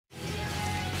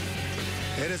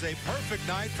It is a perfect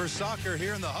night for soccer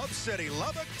here in the hub city,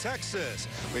 Lubbock, Texas.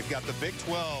 We've got the Big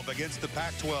 12 against the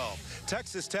Pac-12.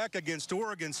 Texas Tech against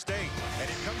Oregon State. And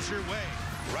it comes your way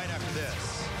right after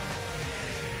this.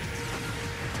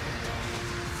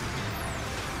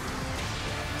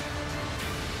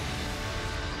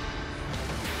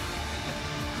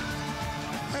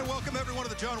 And welcome everyone to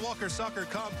the John Walker Soccer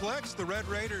Complex. The Red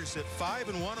Raiders at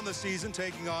 5-1 on the season,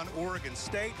 taking on Oregon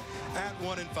State at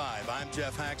 1-5. I'm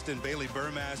Jeff Haxton. Bailey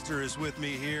Burmaster is with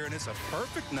me here, and it's a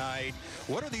perfect night.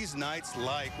 What are these nights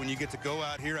like when you get to go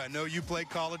out here? I know you play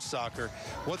college soccer.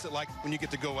 What's it like when you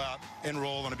get to go out and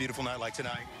roll on a beautiful night like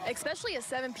tonight? Especially a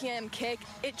 7 p.m. kick,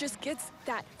 it just gets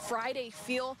that Friday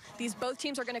feel. Both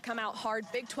teams are going to come out hard.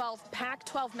 Big 12,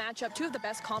 Pac-12 matchup, two of the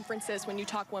best conferences when you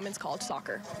talk women's college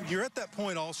soccer. You're at that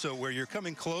point also where you're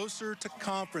coming closer to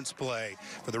conference play.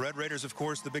 For the Red Raiders, of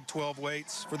course, the Big 12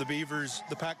 weights. For the Beavers,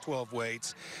 the Pac-12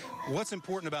 weights. What's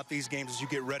important about these games as you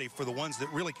get ready for the ones that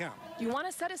really count? You want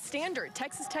to set a standard.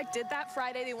 Texas Tech did that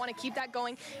Friday. They want to keep that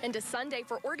going into Sunday.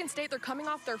 For Oregon State, they're coming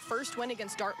off their first win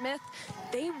against Dartmouth.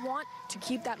 They want to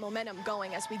keep that momentum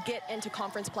going as we get into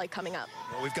conference play coming up.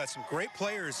 Well, we've got some great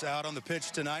players out on the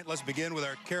pitch tonight. Let's begin with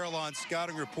our Carillon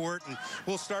scouting report, and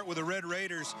we'll start with the Red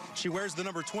Raiders. She wears the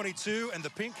number 22 and the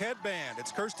pink headband.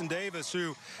 It's Kirsten Davis,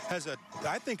 who has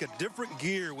I think, a different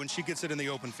gear when she gets it in the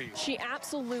open field. She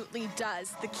absolutely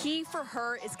does. The key for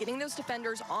her is getting those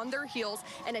defenders on their heels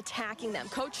and attacking them.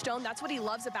 Coach Stone, that's what he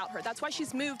loves about her. That's why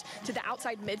she's moved to the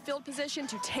outside midfield position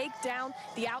to take down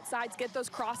the outsides, get those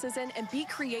crosses in, and be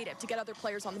creative to get other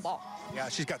players on the ball. Yeah,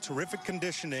 she's got terrific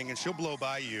conditioning, and she'll blow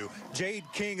by you. Jade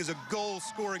King is a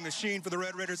goal-scoring machine for the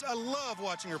Red Raiders. I love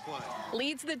watching her play.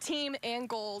 Leads the team in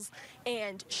goals,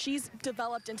 and she's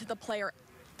developed into the player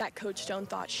that Coach Stone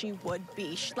thought she would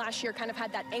be. She, last year, kind of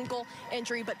had that ankle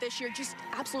injury, but this year just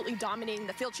absolutely dominating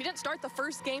the field. She didn't start the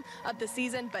first game of the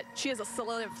season, but she has a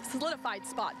solidified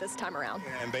spot this time around.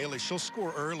 And Bailey, she'll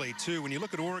score early, too. When you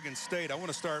look at Oregon State, I want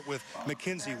to start with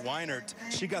Mackenzie Weinert.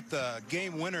 She got the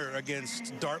game winner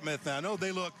against Dartmouth. Now, I know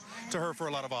they look to her for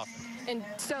a lot of offense. And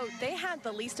so they had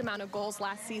the least amount of goals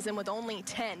last season with only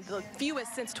 10, the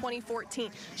fewest since 2014.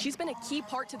 She's been a key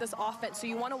part to this offense, so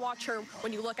you want to watch her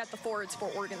when you look at the forwards for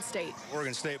Oregon State.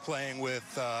 Oregon State playing with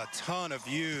a ton of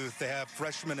youth. They have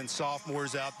freshmen and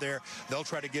sophomores out there. They'll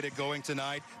try to get it going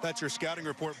tonight. That's your scouting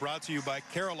report brought to you by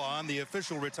Carillon, the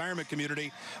official retirement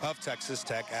community of Texas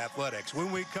Tech Athletics.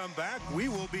 When we come back, we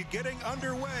will be getting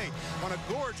underway on a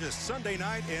gorgeous Sunday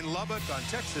night in Lubbock on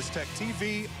Texas Tech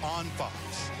TV on Fox.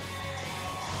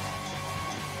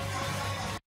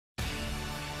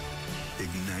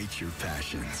 Ignite your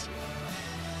passions.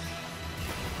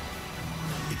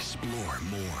 Explore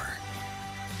more.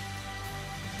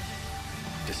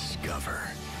 Discover.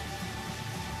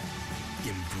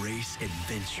 Embrace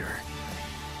adventure.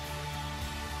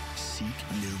 Seek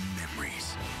new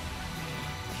memories.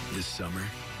 This summer,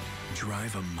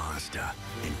 drive a Mazda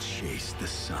and chase the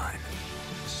sun.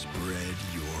 Spread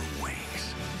your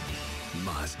wings.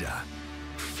 Mazda.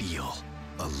 Feel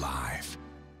alive.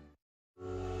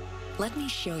 Let me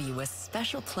show you a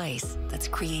special place that's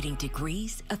creating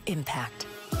degrees of impact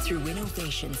through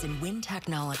innovations in wind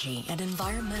technology and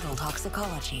environmental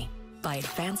toxicology by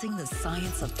advancing the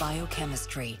science of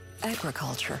biochemistry,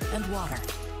 agriculture, and water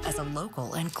as a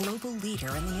local and global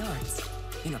leader in the arts.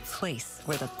 In a place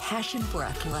where the passion for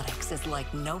athletics is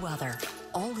like no other,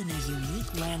 all in a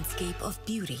unique landscape of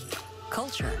beauty,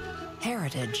 culture,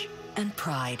 heritage, and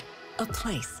pride. A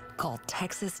place called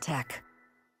Texas Tech.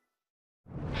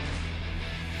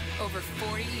 Over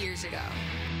 40 years ago,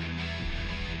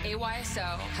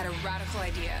 AYSO had a radical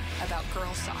idea about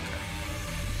girls soccer.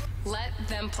 Let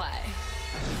them play.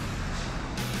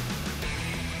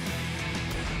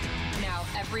 Now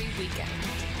every weekend,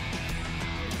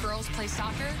 girls play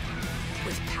soccer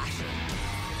with passion.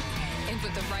 And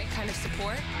with the right kind of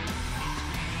support,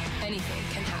 anything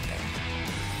can happen.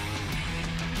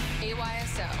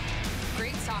 AYSO,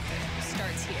 great soccer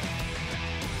starts here.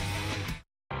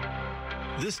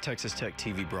 This Texas Tech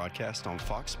TV broadcast on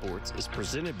Fox Sports is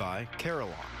presented by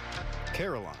Carillon.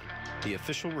 Carillon, the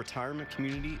official retirement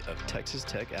community of Texas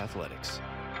Tech Athletics.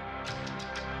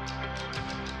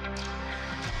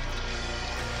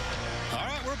 All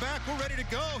right, we're back. We're ready to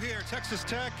go here. Texas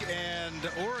Tech and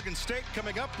Oregon State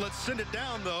coming up. Let's send it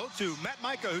down, though, to Matt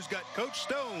Micah, who's got Coach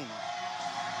Stone.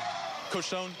 Coach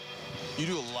Stone, you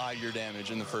do a lot of your damage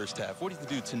in the first half. What do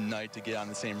you do tonight to get on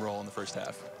the same roll in the first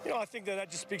half? You know, I think that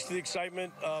just speaks to the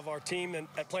excitement of our team and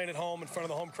playing at home in front of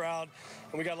the home crowd.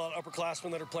 And we got a lot of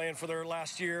upperclassmen that are playing for their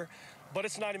last year. But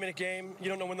it's a 90-minute game. You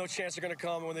don't know when those chances are going to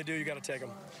come, and when they do, you got to take them.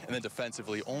 And then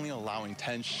defensively, only allowing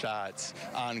 10 shots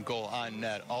on goal, on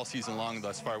net, all season long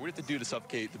thus far. What do you have to do to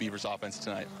suffocate the Beavers' offense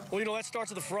tonight? Well, you know, that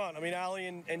starts at the front. I mean, Allie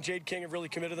and Jade King have really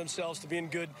committed themselves to being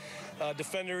good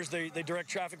defenders. They direct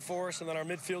traffic for us, and then our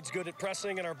midfield's good at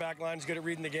pressing, and our back line's good at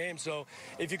reading the game. So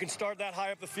if you can start that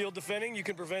high up the field defending, you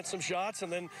can prevent some shots,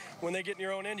 and then when they get in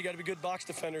your own end, you got to be good box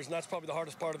defenders, and that's probably the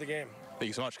hardest part of the game. Thank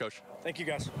you so much, Coach. Thank you,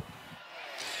 guys.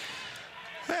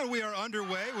 And we are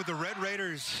underway with the Red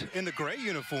Raiders in the gray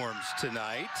uniforms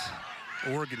tonight.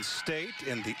 Oregon State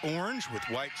in the orange with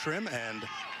white trim and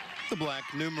the black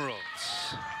numerals.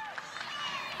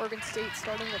 Oregon State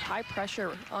starting with high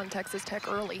pressure on Texas Tech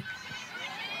early.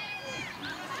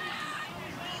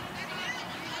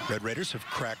 Red Raiders have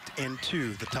cracked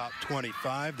into the top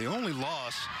 25. The only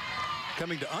loss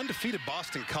coming to undefeated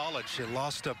Boston College. They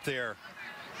lost up there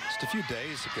just a few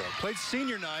days ago. Played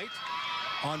senior night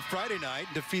on Friday night,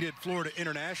 defeated Florida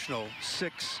International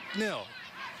 6-0.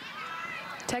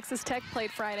 Texas Tech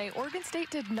played Friday. Oregon State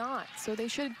did not, so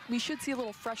we should see a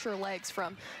little fresher legs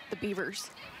from the Beavers.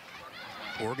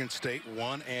 Oregon State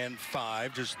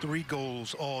 1-5, just 3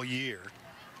 goals all year.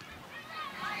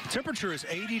 The temperature is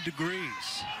 80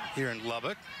 degrees here in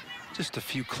Lubbock. Just a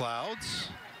few clouds,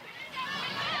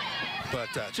 but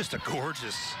just a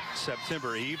gorgeous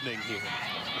September evening here.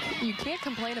 You can't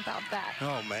complain about that.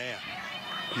 Oh man,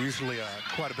 usually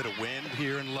quite a bit of wind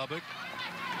here in Lubbock.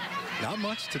 Not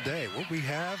much today. What we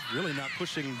have really not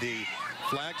pushing the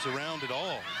flags around at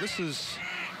all. This is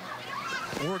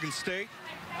Oregon State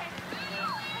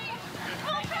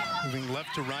moving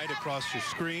left to right across your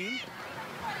screen.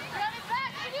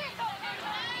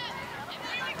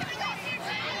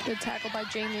 Good tackle by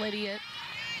Jane Lydiot.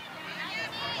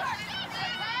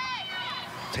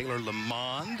 Taylor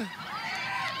Lamond,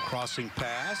 crossing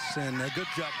pass, and a good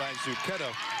job by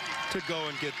Zucchetto to go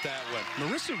and get that one.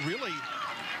 Marissa really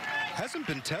hasn't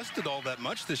been tested all that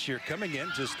much this year, coming in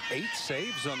just 8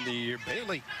 saves on the year.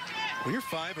 Bailey, when you're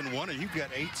 5-1 and you've got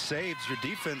 8 saves, your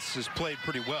defense has played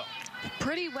pretty well.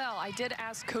 Pretty well. I did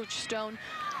ask Coach Stone,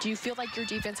 do you feel like your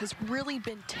defense has really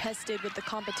been tested with the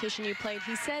competition you played?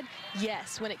 He said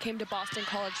yes. When it came to Boston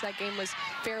College, that game was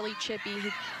fairly chippy.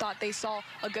 He thought they saw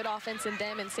a good offense in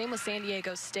them, and same with San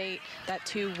Diego State, that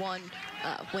 2-1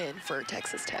 win for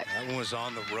Texas Tech. That one was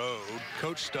on the road.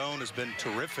 Coach Stone has been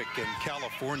terrific in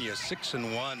California,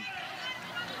 6-1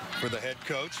 for the head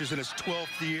coach. He's in his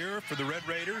 12th year for the Red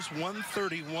Raiders,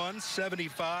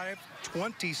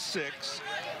 131-75-26.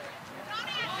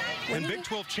 And Big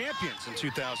 12 champions in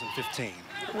 2015.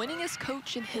 Winningest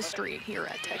coach in history here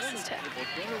at Texas Tech.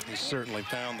 He certainly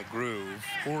found the groove.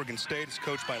 Oregon State is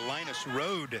coached by Linus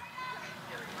Rode.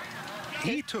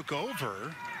 He took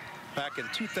over back in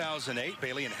 2008,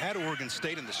 Bailey, and had Oregon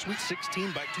State in the Sweet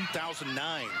 16 by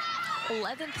 2009.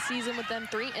 11th season with them,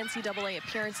 3 NCAA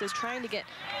appearances, trying to get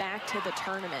back to the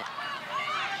tournament.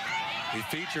 He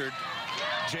featured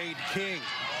Jade King.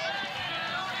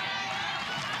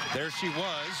 There she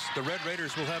was. The Red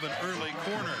Raiders will have an early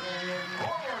corner.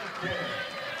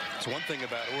 It's one thing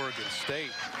about Oregon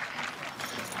State.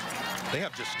 They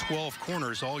have just 12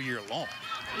 corners all year long.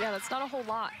 Yeah, that's not a whole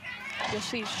lot. You'll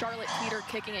see Charlotte Teeter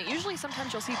kicking it. Usually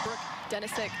sometimes you'll see Brooke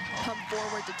Denisick come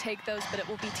forward to take those, but it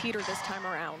will be Teeter this time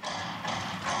around.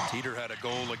 Teeter had a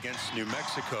goal against New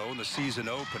Mexico in the season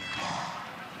opener.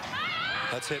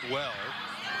 That's hit well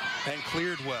and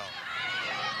cleared well.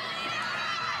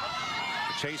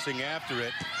 Chasing after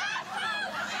it,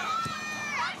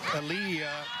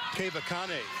 Aliyah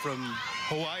Kevakane from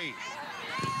Hawaii.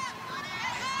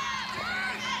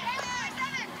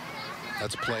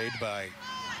 That's played by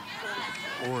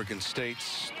Oregon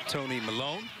State's Tony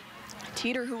Malone.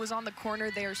 Teeter, who was on the corner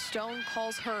there, Stone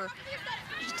calls her,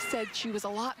 said she was a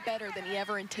lot better than he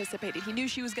ever anticipated. He knew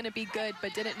she was going to be good,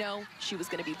 but didn't know she was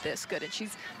going to be this good. And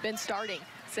she's been starting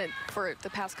for the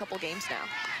past couple games now.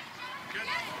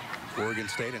 Oregon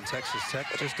State and Texas Tech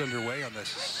just underway on this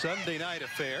Sunday night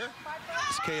affair.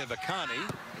 Kevakane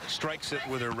strikes it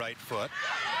with her right foot.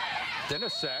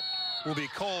 Denisick will be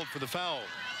called for the foul.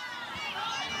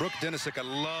 Brooke Denisick, I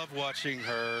love watching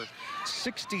her.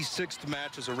 66th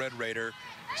match as a Red Raider,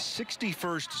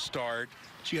 61st start.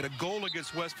 She had a goal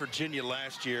against West Virginia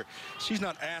last year. She's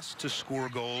not asked to score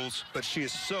goals, but she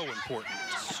is so important.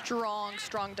 Strong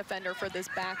defender for this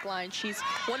back line. She's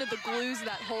one of the glues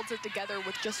that holds it together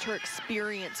with just her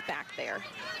experience back there.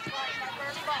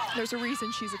 There's a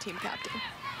reason she's a team captain.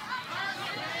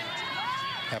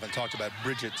 Haven't talked about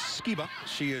Bridget Skiba.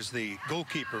 She is the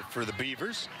goalkeeper for the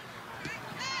Beavers.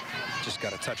 Just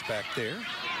got a touch back there.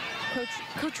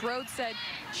 Coach Rhodes said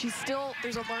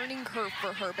there's a learning curve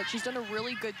for her, but she's done a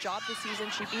really good job this season.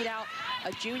 She beat out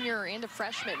a junior and a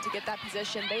freshman to get that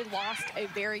position. They lost a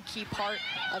very key part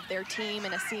of their team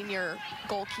and a senior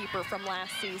goalkeeper from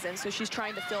last season, so she's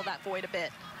trying to fill that void a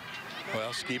bit.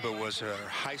 Well, Skiba was her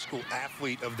high school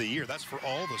athlete of the year. That's for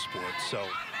all the sports, so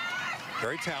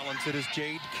very talented as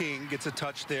Jade King gets a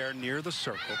touch there near the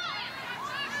circle.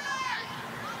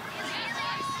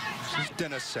 This is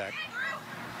Dinasek.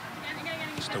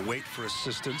 Just to wait for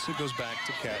assistance. It goes back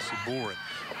to Cassie Boren.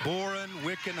 Boren,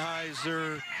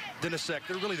 Wickenheiser, Dinasek,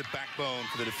 they're really the backbone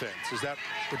for the defense. Is that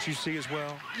what you see as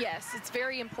well? Yes, it's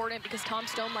very important because Tom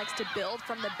Stone likes to build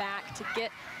from the back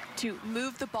to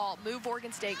move the ball, move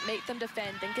Oregon State, make them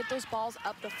defend, then get those balls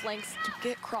up the flanks to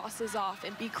get crosses off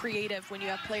and be creative when you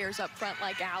have players up front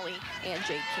like Allie and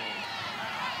Jade King.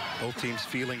 Both teams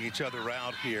feeling each other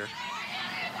out here.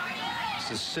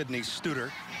 This is Sydney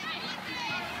Studer,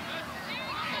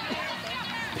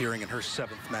 appearing in her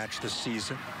 7th match this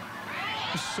season.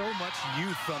 There's so much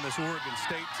youth on this Oregon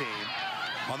State team.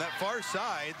 On that far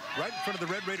side, right in front of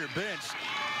the Red Raider bench,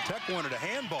 Tech wanted a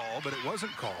handball, but it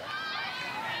wasn't called.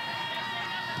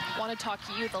 Want to talk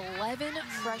youth, 11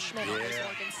 freshmen on this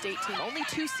Oregon State team, only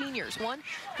 2 seniors, one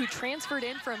who transferred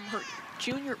in from her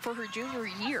junior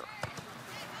year.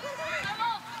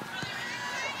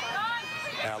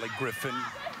 Allie Griffin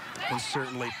can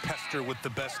certainly pester with the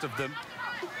best of them.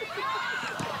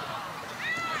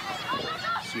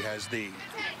 She has the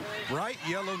bright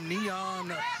yellow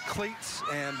neon cleats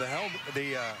and the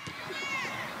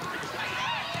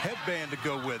headband to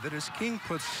go with it as King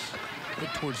puts it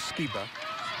towards Skiba.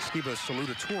 Skiba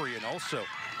salutatorian also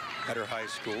at her high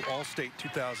school, All-State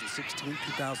 2016,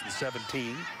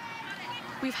 2017.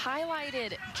 We've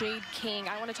highlighted Jade King.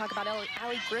 I want to talk about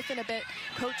Allie Griffin a bit.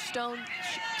 Coach Stone,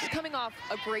 she's coming off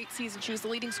a great season. She was the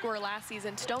leading scorer last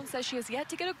season. Stone says she has yet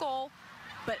to get a goal,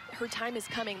 but her time is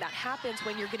coming. That happens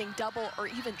when you're getting double or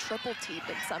even triple teamed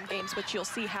in some games, which you'll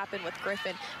see happen with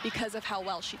Griffin because of how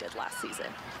well she did last season.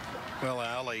 Well,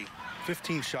 Allie,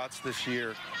 15 shots this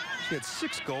year. She had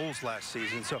 6 goals last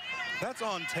season, so that's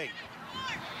on tape.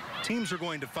 Teams are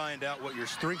going to find out what your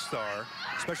strengths are,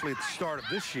 especially at the start of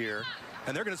this year,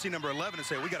 and they're going to see number 11 and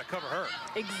say, we got to cover her.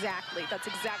 Exactly. That's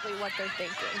exactly what they're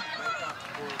thinking.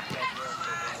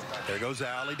 There goes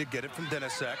Allie to get it from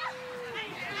Dinasek.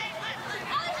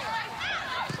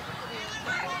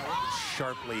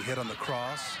 Sharply hit on the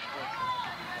cross.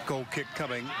 Goal kick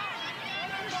coming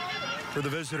for the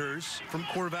visitors from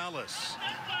Corvallis.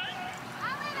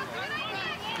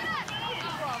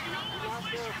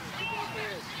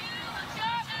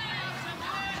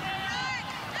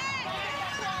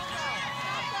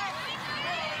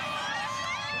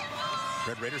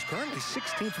 Red Raiders currently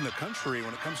 16th in the country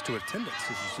when it comes to attendance.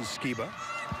 This is Skiba.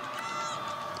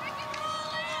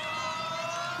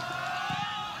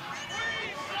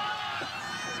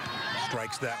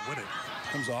 Strikes that with it.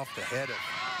 Comes off the head of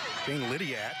Jane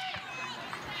Lydiat.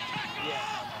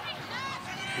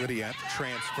 Lydiat, the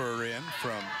transfer in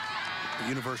from the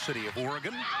University of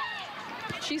Oregon.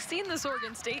 She's seen this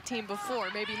Oregon State team before.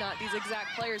 Maybe not these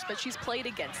exact players, but she's played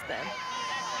against them.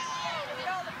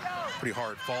 Pretty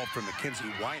hard fall from Mackenzie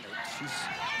Weinert. She's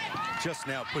just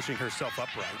now pushing herself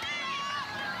upright.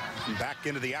 And back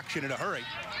into the action in a hurry.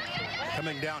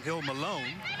 Coming downhill,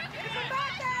 Malone.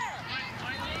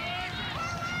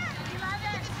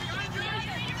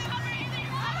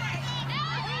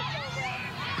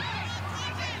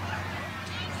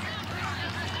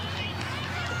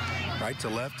 Right to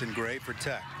left and gray for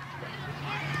Tech.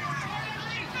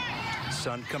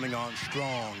 Sun coming on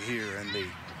strong here in the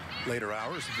later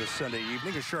hours of this Sunday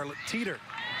evening is Charlotte Teeter.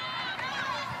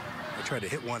 They tried to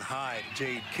hit one high to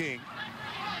Jade King.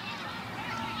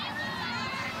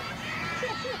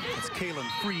 It's Kaylin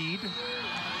Freed.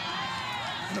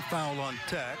 And a foul on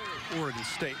Tech. Oregon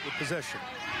State with possession.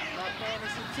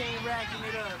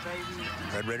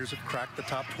 Red Raiders have cracked the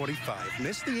top 25.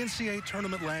 Missed the NCAA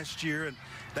tournament last year, and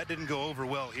that didn't go over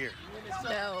well here.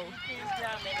 No.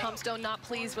 Tom Stone not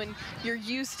pleased when you're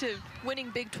used to winning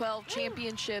Big 12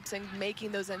 championships and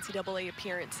making those NCAA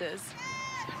appearances.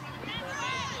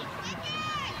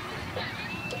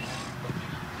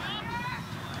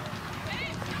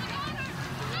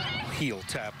 Heel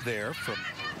tap there from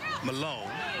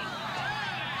Malone.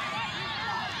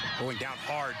 Going down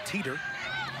hard, Teeter.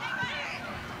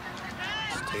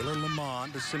 It's Taylor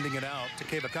Lamond sending it out to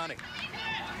Kevakani.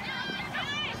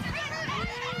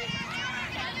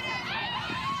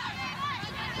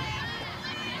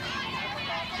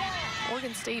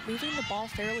 Oregon State moving the ball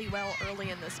fairly well early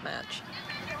in this match.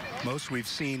 Most we've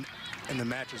seen in the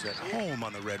matches at home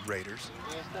on the Red Raiders.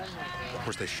 Of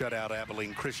course, they shut out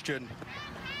Abilene Christian.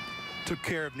 Took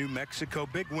care of New Mexico.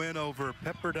 Big win over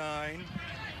Pepperdine.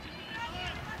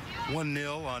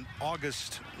 1-0 on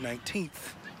August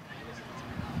 19th.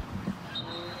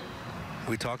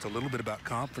 We talked a little bit about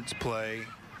conference play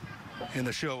in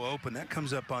the show open. That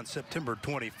comes up on September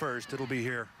 21st. It'll be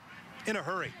here in a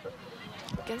hurry.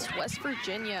 Against West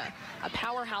Virginia, a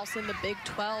powerhouse in the Big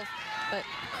 12. But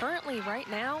currently, right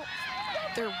now,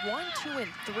 they're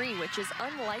 1-2-3, which is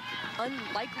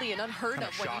unlikely and unheard Kinda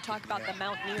of when you talk about the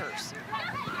Mountaineers.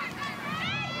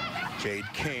 Jade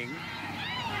King.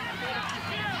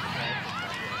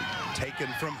 Taken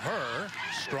from her.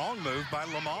 Strong move by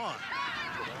Lamont.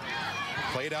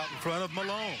 Played out in front of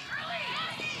Malone.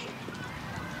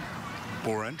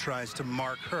 Boren tries to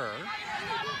mark her.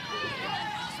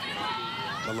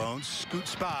 Malone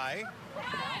scoots by.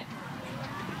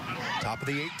 Top of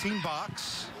the 18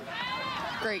 box.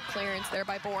 Great clearance there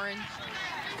by Boren.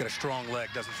 Got a strong leg,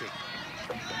 doesn't she?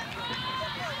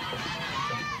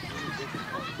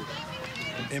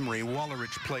 Emery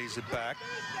Wallerich plays it back.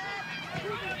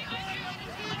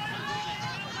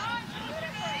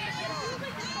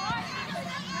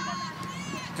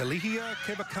 Elihia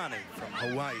Kebakane from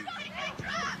Hawaii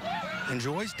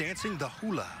enjoys dancing the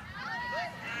hula.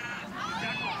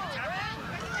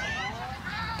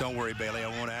 Don't worry, Bailey, I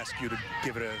won't ask you to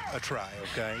give it a try,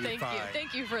 okay? You're fine.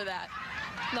 Thank you for that.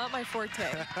 Not my forte.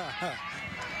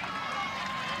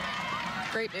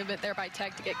 Great movement there by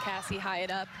Tech to get Cassie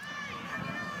Hyatt up.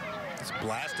 It's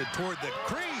blasted toward the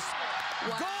crease.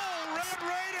 Wow. Goal, Red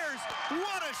Raiders!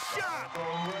 What a shot!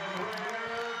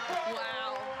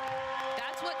 Wow.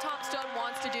 That's what Tom Stone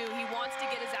wants to do. He wants to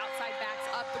get his outside backs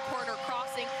up the corner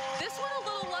crossing. This one a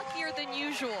little luckier than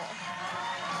usual.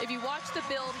 If you watch the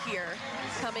build here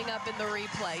coming up in the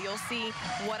replay, you'll see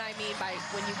what I mean by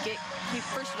when you get,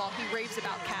 first of all, he raves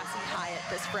about Cassie Hyatt,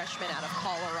 this freshman out of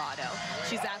Colorado.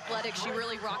 She's athletic, she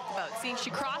really rocked the boat. See, she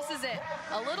crosses it,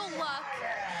 a little luck,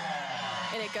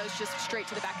 and it goes just straight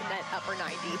to the back of net, upper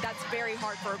 90. That's very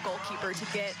hard for a goalkeeper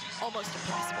to get, almost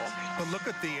impossible. But look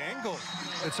at the angle.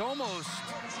 It's almost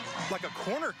like a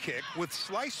corner kick with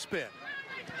slice spin.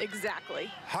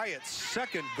 Exactly. Hyatt's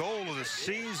second goal of the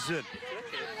season.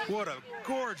 What a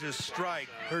gorgeous strike.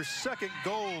 Her second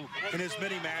goal in as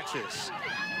many matches.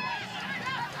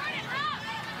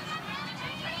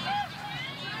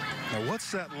 Now,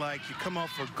 what's that like? You come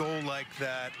off a goal like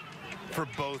that for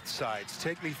both sides.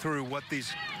 Take me through what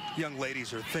these young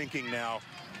ladies are thinking now.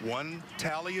 One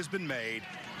tally has been made.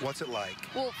 What's it like?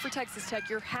 Well, for Texas Tech,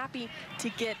 you're happy to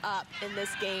get up in this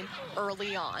game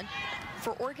early on.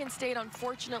 For Oregon State,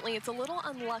 unfortunately, it's a little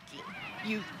unlucky.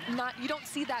 You don't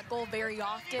see that goal very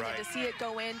often, right. And to see it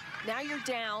go in, now you're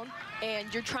down,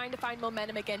 and you're trying to find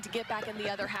momentum again to get back in the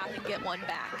other half and get one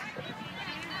back.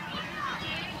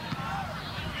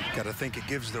 Got to think it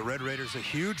gives the Red Raiders a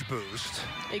huge boost.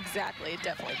 Exactly, it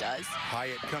definitely does.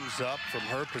 Hyatt comes up from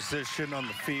her position on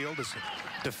the field as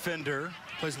a defender,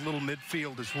 plays a little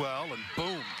midfield as well, and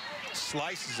boom,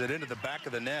 slices it into the back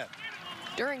of the net.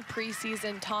 During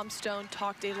preseason, Tom Stone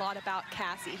talked a lot about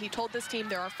Cassie. He told this team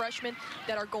there are freshmen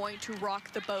that are going to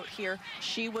rock the boat here.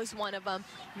 She was one of them.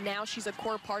 Now she's a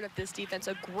core part of this defense,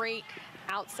 a great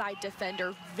outside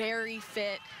defender, very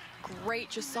fit, great,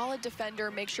 just solid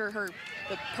defender. Make sure her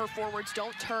forwards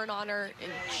don't turn on her,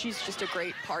 and she's just a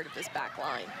great part of this back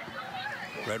line.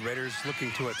 Red Raiders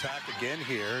looking to attack again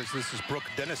here as this is Brooke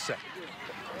Denisek.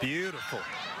 Beautiful.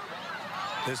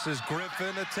 This is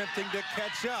Griffin attempting to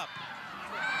catch up.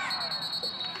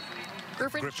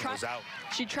 Griffin was out.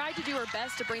 She tried to do her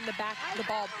best to bring the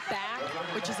ball back,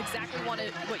 which is exactly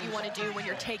what you want to do when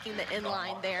you're taking the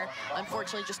inline there.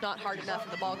 Unfortunately, just not hard enough,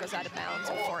 and the ball goes out of bounds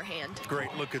beforehand.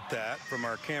 Great look at that from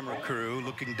our camera crew,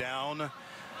 looking down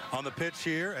on the pitch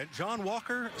here at John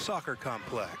Walker Soccer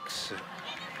Complex.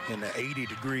 In 80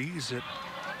 degrees at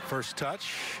first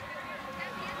touch.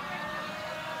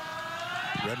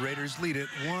 Red Raiders lead it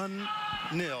 1-0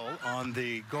 on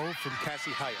the goal from Cassie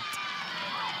Hyatt.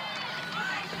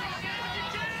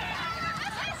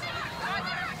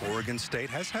 Oregon State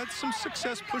has had some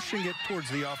success pushing it towards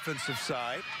the offensive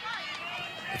side.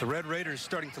 But the Red Raiders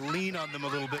starting to lean on them a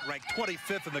little bit, ranked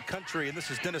 25th in the country, and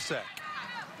this is Denisek.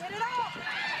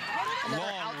 Another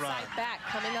long outside run. back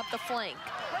coming up the flank.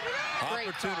 Great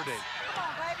Opportunity.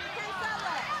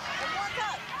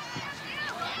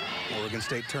 Oregon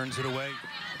State turns it away.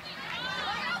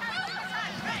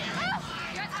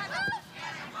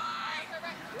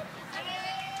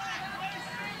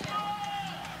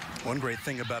 One great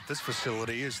thing about this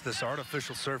facility is this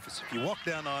artificial surface. If you walk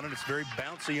down on it, it's very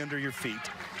bouncy under your feet.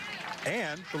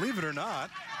 And believe it or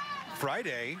not,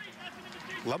 Friday,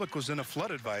 Lubbock was in a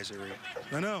flood advisory.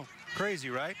 I know, crazy,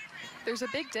 right? There's a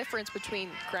big difference between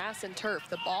grass and turf.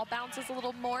 The ball bounces a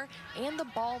little more and the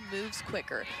ball moves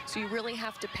quicker. So you really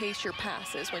have to pace your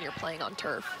passes when you're playing on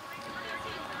turf.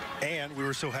 And we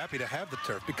were so happy to have the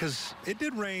turf because it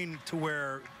did rain to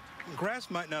where grass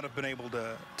might not have been able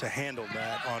to handle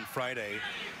that on Friday.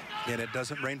 And it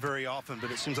doesn't rain very often,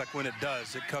 but it seems like when it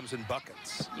does, it comes in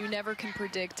buckets. You never can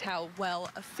predict how well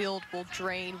a field will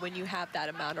drain when you have that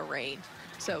amount of rain.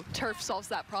 So turf solves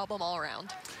that problem all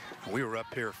around. We were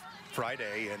up here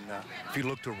Friday, and if you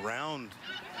looked around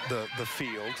the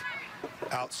field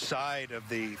outside of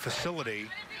the facility,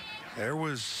 there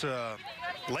was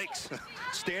lakes,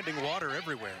 standing water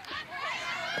everywhere.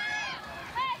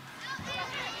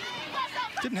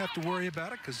 Didn't have to worry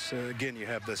about it because, again, you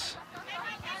have this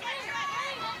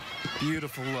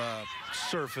beautiful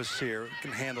surface here. It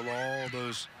can handle all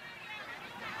those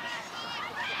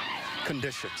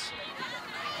conditions.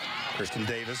 Kristen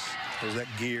Davis, there's that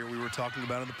gear we were talking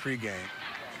about in the pregame.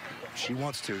 She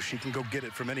wants to. She can go get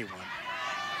it from anyone.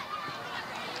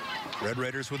 Red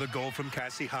Raiders with a goal from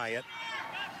Cassie Hyatt.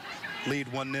 Lead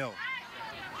 1-0.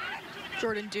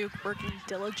 Jordan Duke working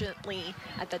diligently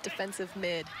at that defensive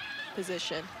mid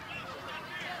position.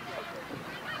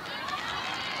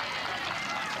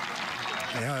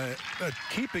 Yeah,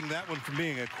 keeping that one from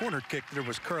being a corner kick, there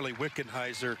was Carly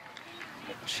Wickenheiser.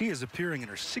 She is appearing in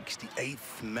her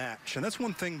 68th match, and that's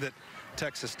one thing that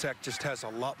Texas Tech just has a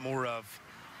lot more of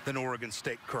than Oregon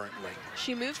State currently.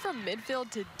 She moved from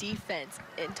midfield to defense,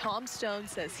 and Tom Stone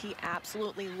says he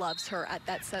absolutely loves her at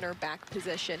that center back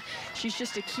position. She's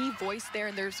just a key voice there,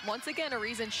 and there's once again a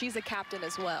reason she's a captain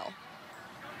as well.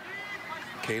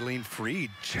 Kayleen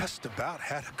Freed just about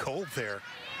had a goal there.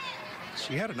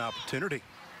 She had an opportunity.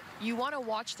 You want to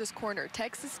watch this corner.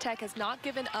 Texas Tech has not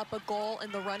given up a goal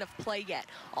in the run of play yet.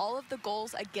 All of the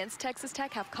goals against Texas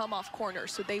Tech have come off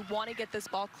corners, so they want to get this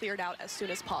ball cleared out as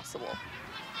soon as possible.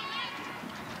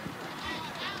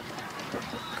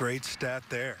 Great stat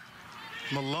there.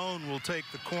 Malone will take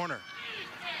the corner.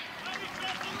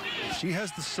 She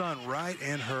has the sun right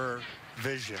in her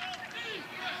vision,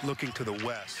 looking to the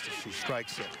west as she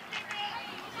strikes it.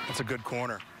 That's a good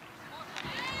corner.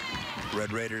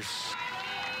 Red Raiders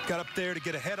got up there to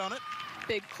get ahead on it.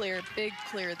 Big clear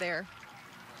there.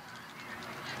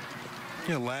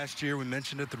 You know, last year we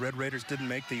mentioned it, the Red Raiders didn't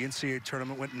make the NCAA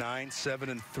tournament, went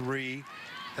 9-7-3.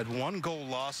 Had 1-goal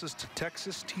losses to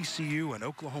Texas, TCU, and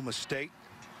Oklahoma State.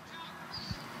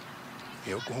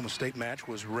 The Oklahoma State match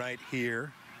was right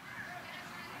here.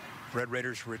 Red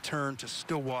Raiders return to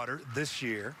Stillwater this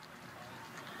year.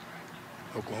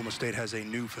 Oklahoma State has a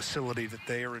new facility that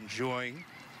they are enjoying.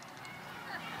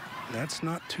 That's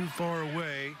not too far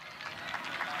away.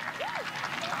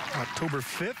 October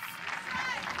 5th.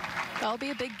 That'll be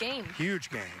a big game. Huge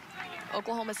game.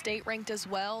 Oklahoma State ranked as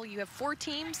well. You have 4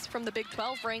 teams from the Big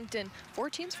 12 ranked and 4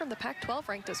 teams from the Pac-12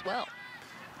 ranked as well.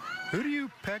 Who do you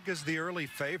peg as the early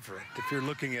favorite if you're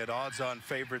looking at odds-on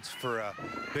favorites for a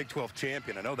Big 12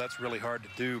 champion? I know that's really hard to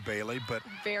do, Bailey, but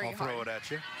I'll throw it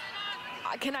at you.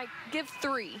 Can I give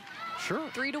 3? Sure.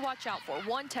 3 to watch out for.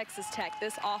 1, Texas Tech.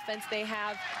 This offense they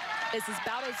have is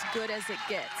about as good as it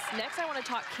gets. Next, I want to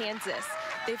talk Kansas.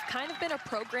 They've kind of been a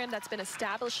program that's been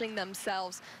establishing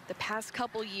themselves the past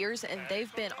couple years, and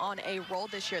they've been on a roll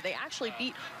this year. They actually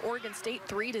beat Oregon State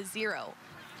 3-0.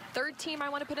 Third team I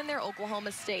want to put in there,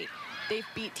 Oklahoma State. They've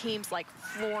beat teams like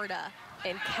Florida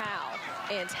and Cal,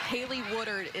 and Haley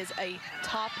Woodard is a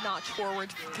top-notch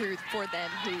forward for them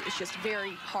who is just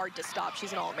very hard to stop.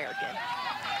 She's an All-American.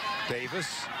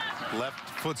 Davis, left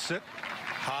foot sit,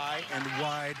 high and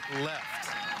wide left.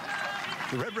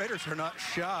 The Red Raiders are not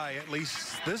shy, at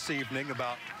least this evening,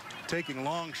 about taking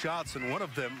long shots, and one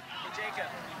of them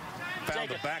found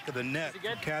the back of the net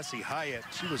from Cassie Hyatt.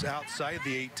 She was outside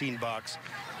the 18 box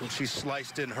when she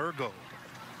sliced in her goal.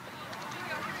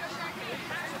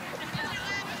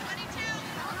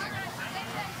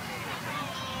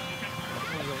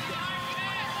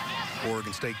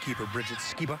 Oregon State keeper Bridget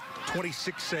Skiba,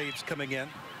 26 saves coming in.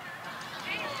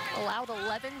 Allowed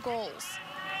 11 goals.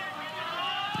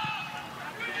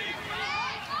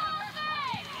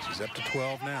 She's up to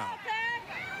 12 now.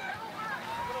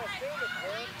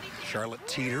 Charlotte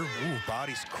Teeter,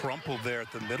 bodies crumpled there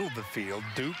at the middle of the field.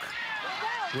 Duke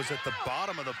was at the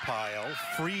bottom of the pile.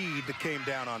 Freed came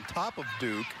down on top of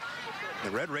Duke.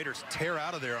 The Red Raiders tear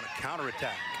out of there on a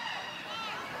counterattack.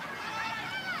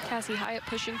 Cassie Hyatt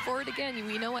pushing forward again.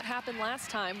 We know what happened last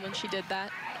time when she did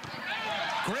that.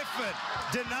 Griffin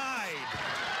denied.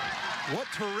 What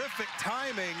terrific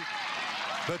timing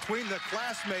between the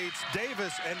classmates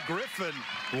Davis and Griffin.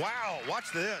 Wow,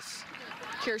 watch this.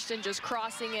 Kirsten just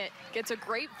crossing it, gets a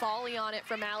great volley on it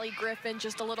from Allie Griffin.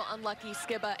 Just a little unlucky.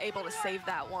 Skiba able to save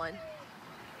that one.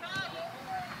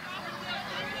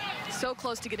 So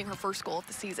close to getting her first goal of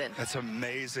the season. That's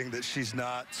amazing that she's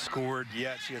not scored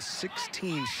yet. She has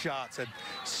 16 shots, had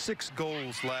 6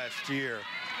 goals last year.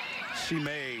 She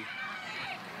may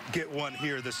get one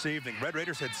here this evening. Red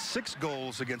Raiders had 6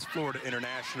 goals against Florida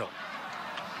International.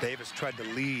 Davis tried to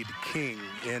lead King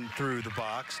in through the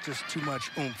box. Just too much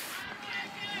oomph.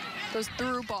 Those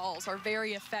through balls are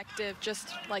very effective.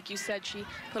 Just like you said, she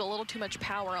put a little too much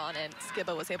power on it.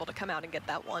 Skiba was able to come out and get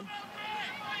that one.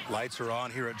 Lights are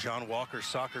on here at John Walker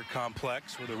Soccer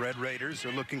Complex, where the Red Raiders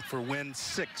are looking for win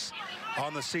 6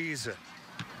 on the season.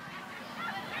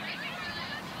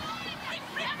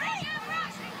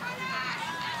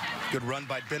 Good run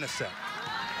by Denisek.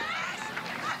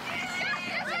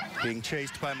 Being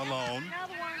chased by Malone.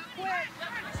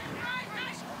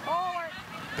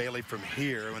 Bailey from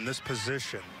here in this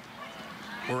position.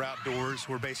 We're outdoors.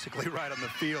 We're basically right on the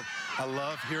field. I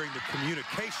love hearing the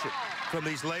communication from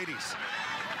these ladies.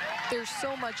 There's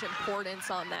so much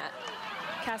importance on that.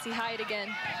 Cassie Hyatt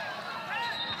again.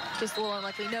 Just a little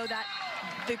unlikely. No, that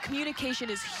the communication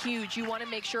is huge. You want to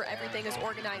make sure everything is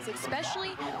organized,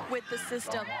 especially with the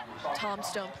system Tom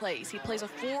Stone plays. He plays a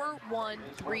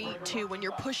 4-1-3-2. When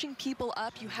you're pushing people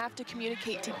up, you have to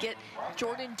communicate to get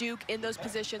Jordan Duke in those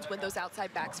positions when those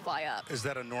outside backs fly up. Is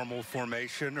that a normal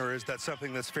formation, or is that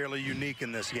something that's fairly unique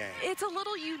in this game? It's a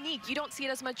little unique. You don't see it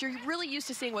as much. You're really used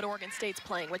to seeing what Oregon State's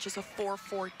playing, which is a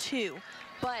 4-4-2.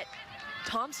 But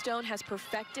Tom Stone has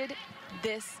perfected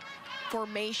this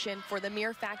formation for the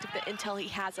mere fact of the intel he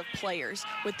has of players.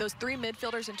 With those 3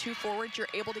 midfielders and 2 forwards, you're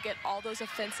able to get all those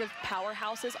offensive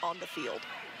powerhouses on the field.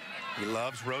 He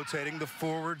loves rotating the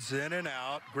forwards in and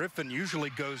out. Griffin usually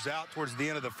goes out towards the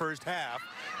end of the first half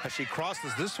as she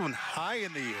crosses this one high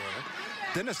in the air.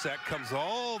 Denisek comes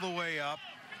all the way up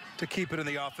to keep it in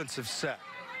the offensive set.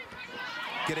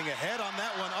 Getting ahead on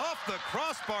that one off the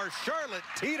crossbar, Charlotte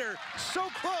Teeter, so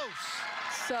close.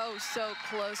 So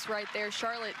close right there.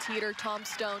 Charlotte Teeter, Tom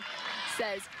Stone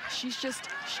says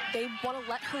they want to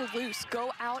let her loose,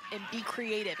 go out and be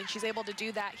creative, and she's able to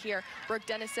do that here. Brooke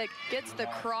Denisek gets the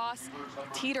cross,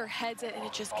 Teeter heads it, and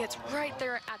it just gets right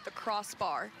there at the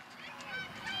crossbar.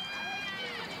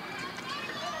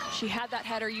 She had that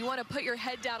header. You want to put your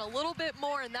head down a little bit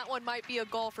more, and that one might be a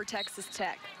goal for Texas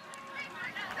Tech.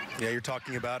 Yeah, you're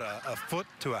talking about a foot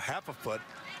to a half a foot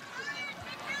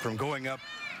from going up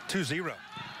 2-0.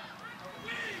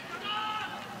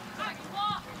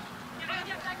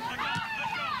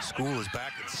 School is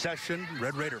back in session.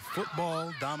 Red Raider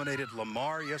football dominated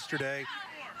Lamar yesterday,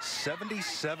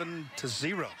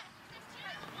 77-0.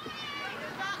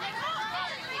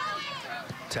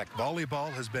 Tech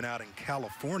volleyball has been out in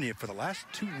California for the last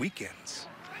 2 weekends.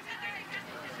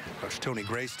 Coach Tony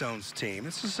Greystone's team.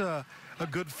 This is a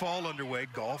good fall underway.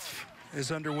 Golf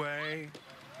is underway.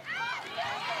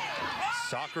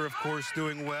 Soccer, of course,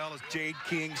 doing well as Jade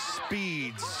King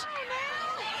speeds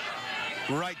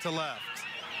right to left.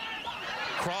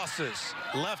 Crosses,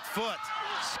 left foot.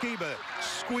 Skiba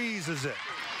squeezes it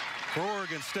for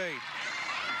Oregon State.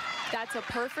 That's a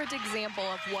perfect example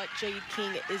of what Jade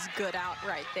King is good at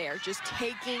right there. Just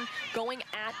going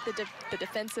at the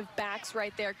defensive backs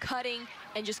right there, cutting,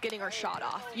 and just getting her shot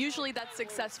off. Usually that's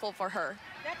successful for her.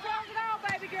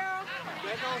 Baby girl.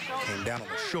 Came down on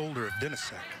the shoulder of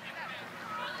Denisek.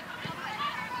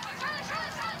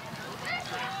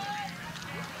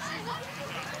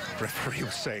 Referee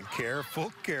was saying,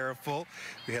 careful, careful.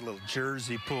 We had a little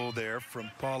jersey pull there from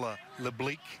Paula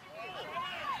LeBleek.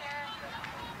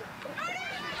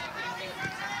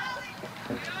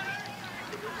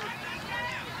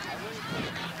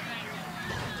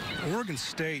 Oregon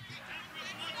State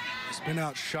has been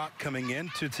outshot coming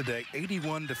into today,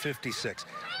 81-56.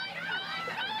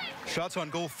 Shots on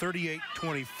goal,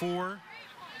 38-24.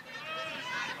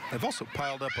 They've also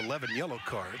piled up 11 yellow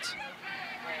cards.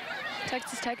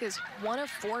 Texas Tech is one of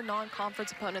 4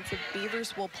 non-conference opponents the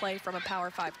Beavers will play from a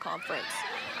Power 5 conference.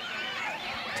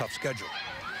 Tough schedule.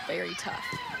 Very tough.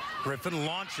 Griffin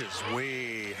launches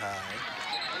way high.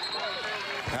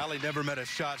 Allie never met a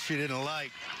shot she didn't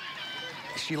like.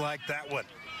 She liked that one.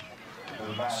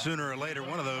 Sooner or later,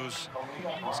 one of those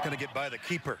is going to get by the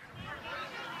keeper.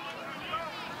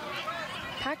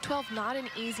 Pac-12, not an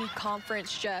easy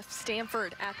conference, Jeff.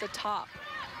 Stanford at the top.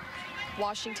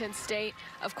 Washington State,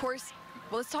 of course.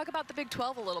 Well, let's talk about the Big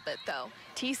 12 a little bit, though.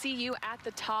 TCU at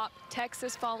the top,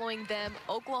 Texas following them,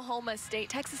 Oklahoma State,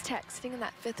 Texas Tech sitting in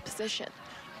that 5th position.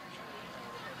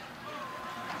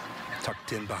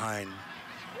 tucked in behind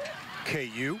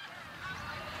KU.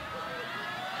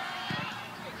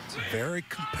 It's a very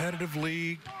competitive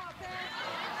league.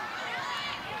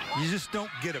 You just don't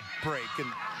get a break. And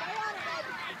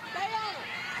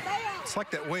it's like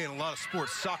that way in a lot of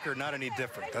sports. Soccer, not any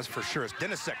different, that's for sure. As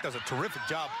Denisek does a terrific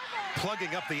job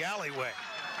plugging up the alleyway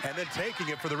and then taking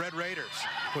it for the Red Raiders.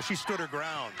 Well, she stood her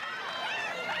ground.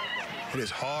 It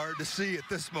is hard to see at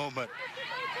this moment.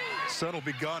 Sun will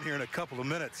be gone here in a couple of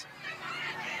minutes.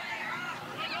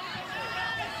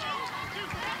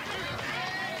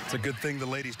 It's a good thing the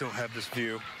ladies don't have this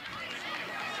view.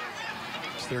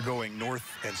 So they're going north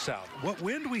and south. What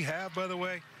wind we have, by the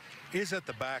way, is at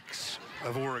the backs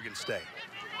of Oregon State.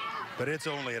 But it's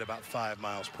only at about 5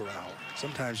 miles per hour.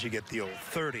 Sometimes you get the old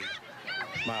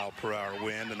 30-mile-per-hour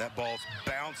wind, and that ball's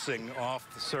bouncing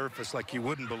off the surface like you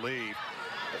wouldn't believe.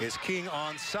 Is King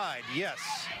onside?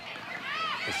 Yes.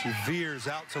 As she veers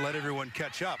out to let everyone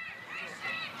catch up.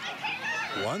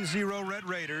 1-0 Red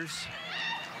Raiders.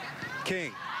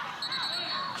 King.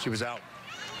 She was out.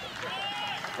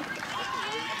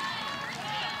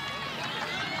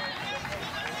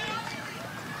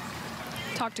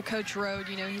 Talked to Coach Rode,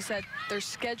 you know, he said their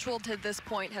schedule to this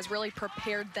point has really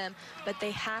prepared them, but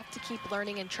they have to keep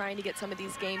learning and trying to get some of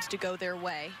these games to go their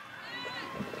way.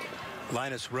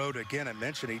 Linus Rode, again, I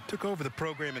mentioned he took over the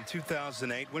program in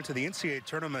 2008, went to the NCAA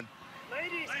tournament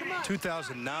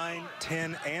 2009,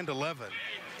 10, and 11.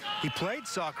 He played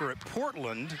soccer at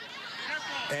Portland,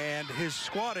 and his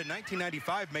squad in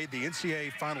 1995 made the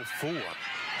NCAA Final Four.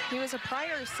 He was a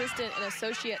prior assistant and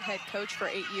associate head coach for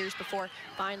 8 years before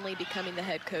finally becoming the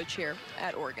head coach here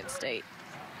at Oregon State.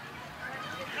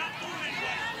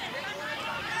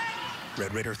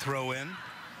 Red Raider throw in.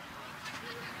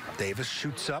 Davis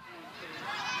shoots up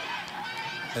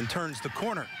and turns the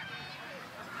corner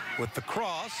with the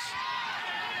cross,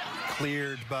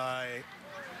 cleared by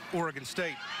Oregon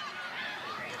State.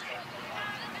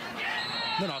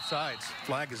 Then offsides,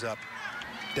 flag is up.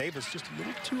 Davis just a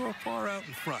little too far out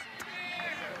in front.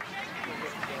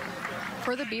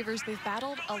 For the Beavers, they've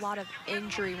battled a lot of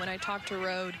injury. When I talked to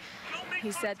Rode,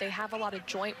 he said they have a lot of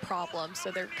joint problems,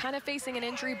 so they're kind of facing an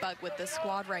injury bug with this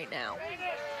squad right now.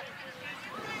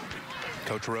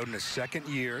 Coach Rode in his second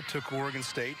year took Oregon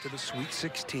State to the Sweet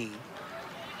 16.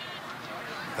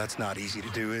 That's not easy to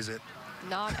do, is it?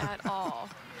 Not at all.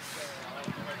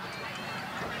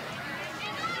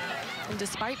 And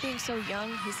despite being so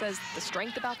young, he says the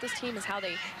strength about this team is how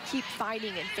they keep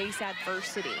fighting and face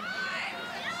adversity.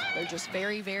 They're just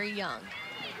very, very young.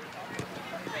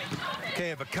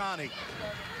 Kea Vakani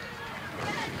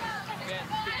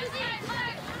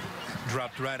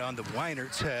dropped right onto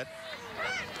Weinert's head.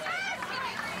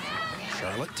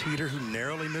 Charlotte Teeter, who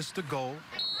narrowly missed a goal,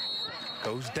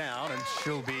 goes down, and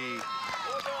she'll be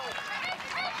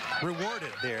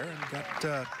rewarded there and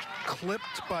got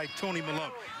clipped by Tony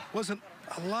Malone. Wasn't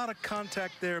a lot of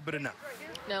contact there, but enough.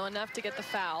 No, enough to get the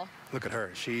foul. Look at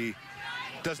her. She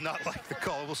does not like the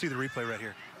call. We'll see the replay right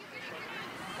here.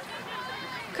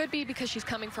 Could be because she's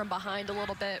coming from behind a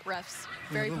little bit. Refs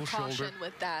very precaution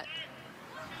with that.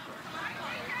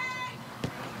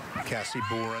 Cassie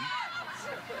Boren.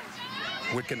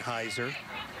 Wickenheiser.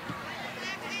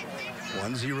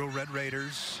 1-0 Red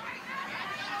Raiders.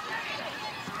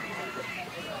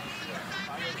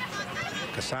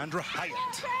 Cassandra Hyatt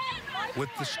with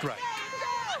the strike.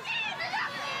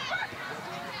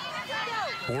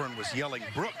 Boren was yelling,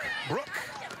 Brooke, Brooke.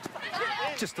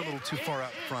 Just a little too far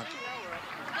out in front.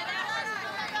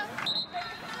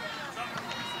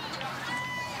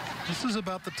 This is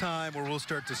about the time where we'll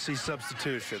start to see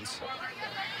substitutions.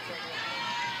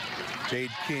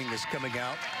 Jade King is coming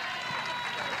out.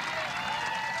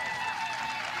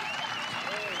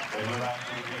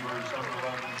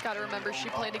 Got to remember, she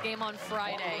played a game on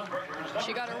Friday.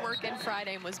 She got her work in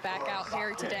Friday and was back out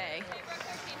here today.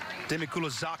 Demi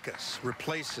Koulazakis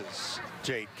replaces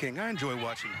Jade King. I enjoy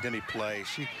watching Demi play.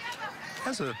 She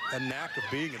has a knack of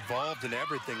being involved in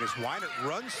everything as Weinert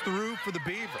runs through for the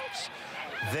Beavers.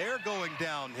 They're going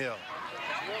downhill,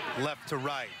 left to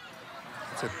right.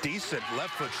 It's a decent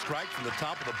left foot strike from the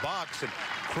top of the box and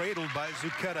cradled by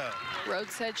Zucchetto.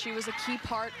 Rhodes said she was a key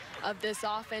part of this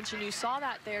offense, and you saw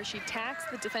that there. She attacks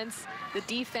the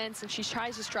defense, and she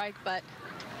tries to strike, but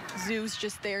Zoo's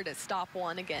just there to stop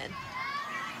one again.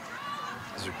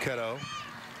 Zucchetto,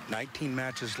 19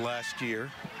 matches last year.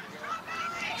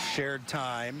 Shared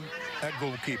time at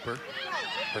goalkeeper.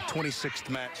 Her 26th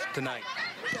match tonight.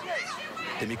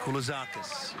 Demi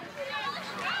Koulazakis.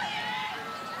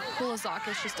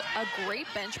 Koulazakis, just a great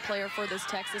bench player for this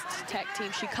Texas Tech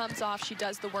team. She comes off, she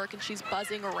does the work, and she's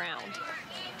buzzing around.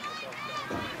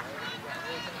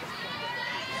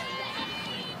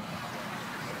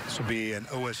 This will be an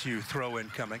OSU throw-in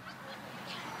coming.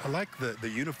 I like the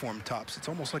uniform tops. It's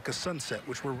almost like a sunset,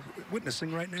 which we're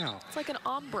witnessing right now. It's like an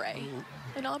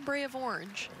ombre of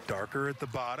orange. Darker at the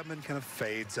bottom and kind of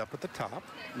fades up at the top.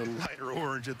 A little lighter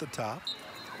orange at the top.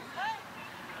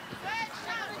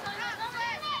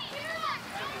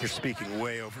 You're speaking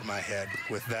way over my head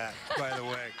with that, by the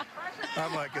way.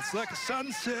 I'm like, it's like a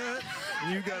sunset.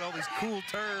 And you got all these cool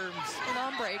terms. An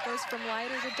ombre goes from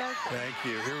lighter to darker. Thank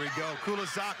you. Here we go.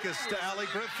 Koulizakis to Allie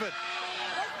Griffin.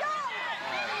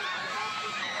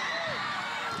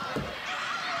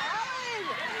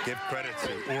 Give credit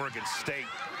to Oregon State.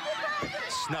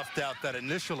 Snuffed out that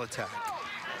initial attack.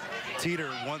 Teeter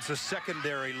wants a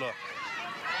secondary look.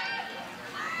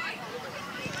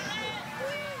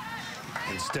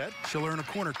 Instead, she'll earn a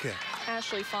corner kick.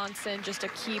 Ashley Fonson, just a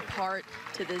key part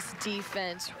to this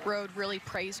defense. Rode really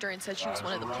praised her and said she was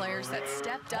one of the players that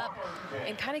stepped up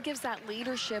and kind of gives that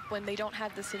leadership when they don't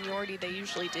have the seniority they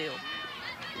usually do.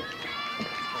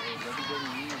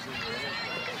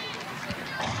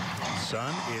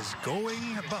 Sun is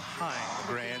going behind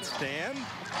the grandstand.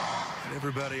 And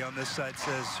everybody on this side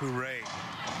says hooray.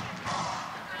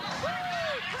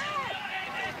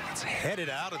 It's headed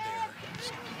out of there.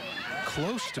 It's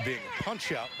close to being a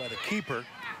punch out by the keeper.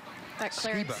 That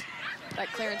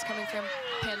clearance coming from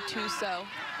Pantuso,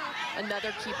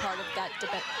 another key part of that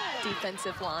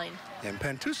defensive line. And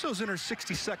Pantuso's in her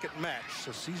 62nd match,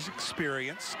 so she's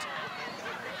experienced.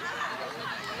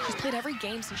 She's played every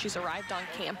game since she's arrived on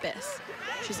campus.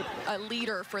 She's a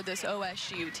leader for this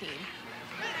OSU team.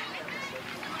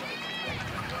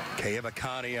 Kaya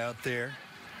Vakani out there.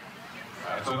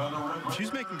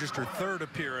 She's making just her third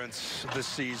appearance this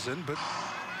season, but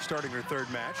starting her third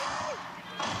match.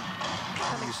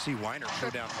 You see Weiner go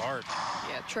down hard.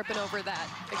 Yeah, tripping over that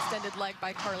extended leg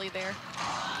by Carly there.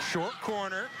 Short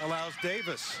corner allows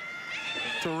Davis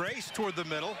to race toward the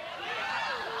middle.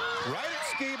 Right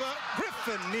at Skiba.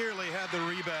 Griffin nearly had the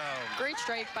rebound. Great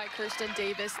strike by Kirsten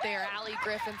Davis there. Allie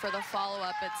Griffin for the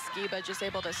follow-up at Skiba, just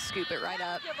able to scoop it right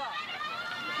up.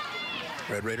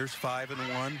 Red Raiders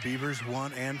 5-1, Beavers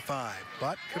 1-5.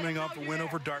 But coming off a win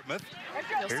over Dartmouth.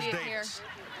 You'll see it here.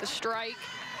 The strike.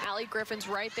 Allie Griffin's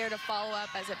right there to follow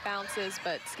up as it bounces,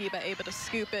 but Skiba able to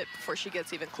scoop it before she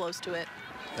gets even close to it.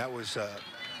 That was,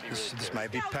 this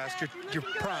might be past your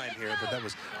prime here, but that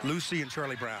was Lucy and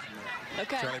Charlie Brown.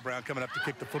 Okay. Charlie Brown coming up to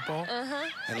kick the football.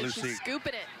 And Lucy she's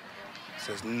scooping it.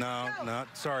 Says, no,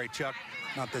 sorry, Chuck,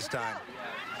 not this time.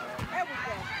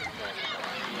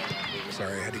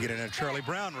 Sorry, I had to get in a Charlie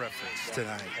Brown reference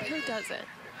tonight. Who doesn't?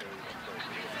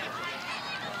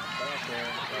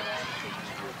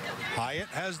 Hyatt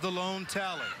has the lone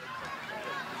tally.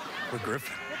 But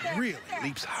Griffin really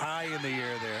leaps high in the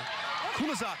air there.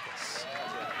 Koulizakis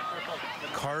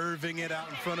carving it out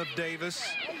in front of Davis.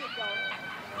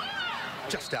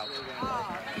 Just out.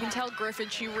 You can tell Griffin,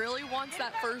 she really wants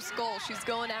that first goal. She's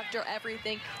going after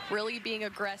everything, really being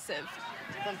aggressive.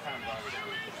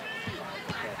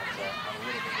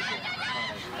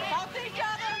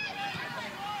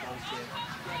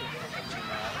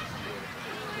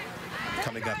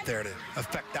 Coming up there to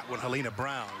affect that one, Helena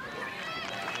Brown.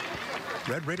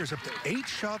 Red Raiders up to 8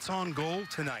 shots on goal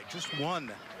tonight. Just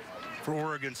 1 for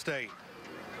Oregon State.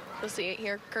 We'll see it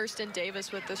here. Kirsten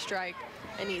Davis with the strike.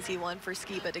 An easy one for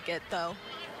Skiba to get, though.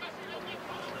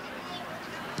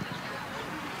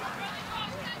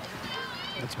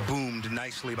 That's boomed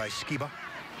nicely by Skiba.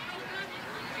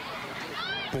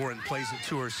 Boren plays it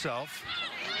to herself.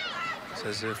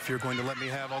 Says, if you're going to let me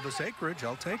have all this acreage,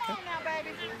 I'll take it.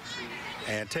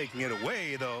 And taking it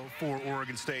away, though, for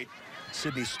Oregon State,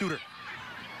 Sydney Studer.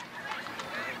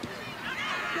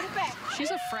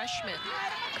 She's a freshman.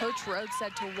 Coach Rhodes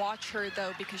said to watch her,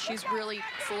 though, because she's really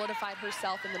solidified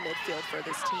herself in the midfield for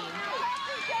this team.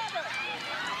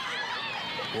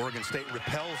 Oregon State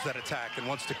repels that attack and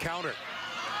wants to counter.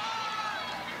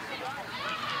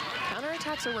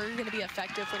 Counterattacks are where you're going to be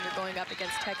effective when you're going up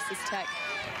against Texas Tech.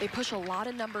 They push a lot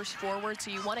of numbers forward, so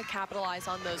you want to capitalize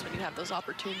on those when you have those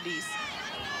opportunities.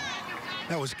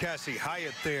 That was Cassie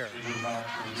Hyatt there,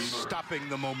 stopping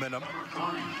the momentum.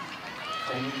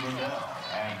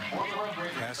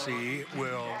 Cassie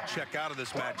will check out of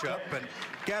this matchup, and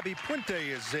Gabby Puente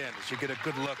is in as you get a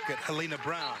good look at Helena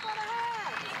Brown.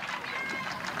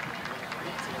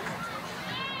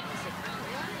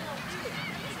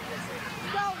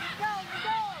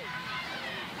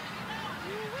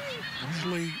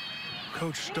 Usually,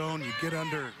 Coach Stone, you get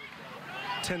under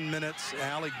 10 minutes.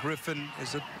 Allie Griffin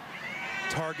is a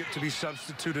target to be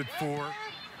substituted for,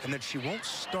 and then she won't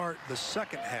start the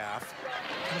second half.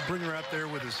 Bring her out there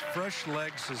with as fresh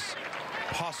legs as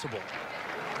possible.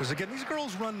 Because again, these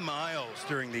girls run miles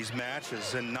during these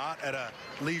matches and not at a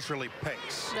leisurely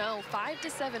pace. No, 5 to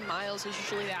 7 miles is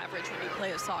usually the average when you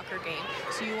play a soccer game.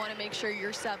 So you want to make sure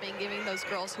you're subbing, giving those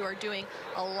girls who are doing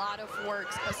a lot of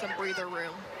work some breather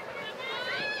room.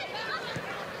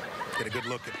 Get a good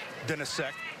look at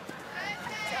Denisek.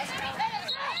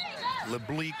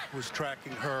 LeBleek was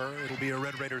tracking her. It'll be a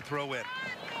Red Raider throw-in.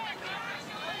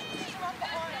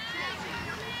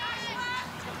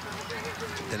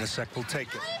 Denisek will take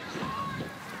it.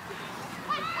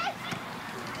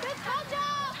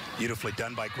 Beautifully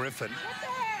done by Griffin.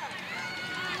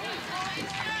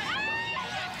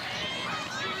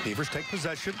 Beavers take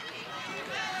possession.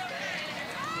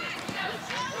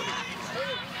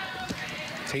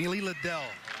 Taylor Liddell.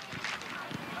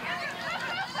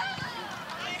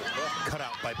 Cut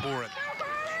out by Boren.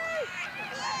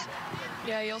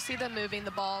 Yeah, you'll see them moving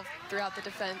the ball throughout the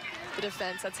defense.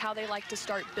 That's how they like to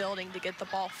start building to get the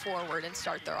ball forward and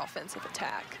start their offensive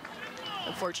attack.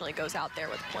 Unfortunately, goes out there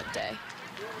with Puente.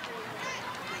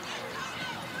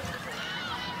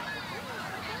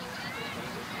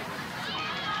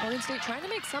 Oregon State trying to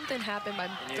make something happen by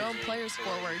throwing players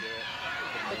forward.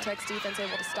 But Tech's defense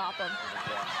able to stop them.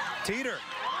 Teeter,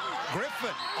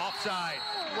 Griffin, offside.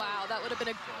 Wow, that would have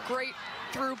been a great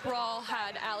through brawl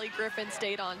had Allie Griffin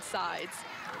stayed on sides.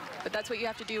 But that's what you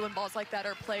have to do when balls like that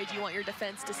are played. You want your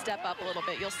defense to step up a little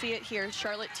bit. You'll see it here.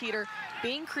 Charlotte Teeter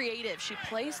being creative. She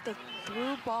placed the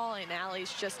through ball and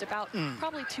Allie's just about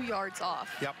probably 2 yards off.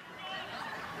 Yep.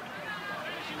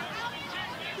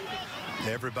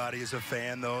 Everybody is a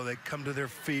fan, though. They come to their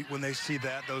feet when they see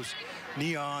that. Those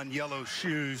neon yellow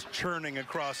shoes churning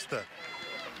across the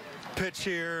pitch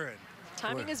here. And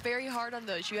timing is very hard on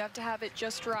those. You have to have it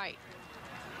just right.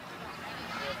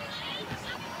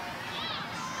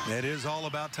 It is all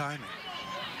about timing.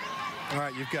 All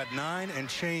right, you've got 9 and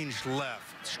change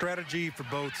left. Strategy for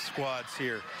both squads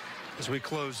here as we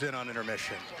close in on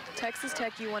intermission. Texas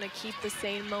Tech, you want to keep the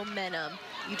same momentum.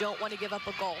 You don't want to give up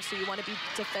a goal, so you want to be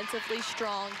defensively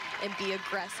strong and be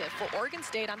aggressive. For Oregon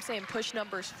State, I'm saying push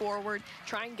numbers forward,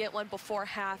 try and get one before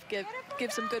half, give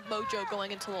some good mojo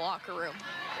going into the locker room.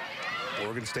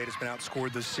 Oregon State has been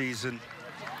outscored this season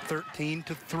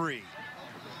 13-3.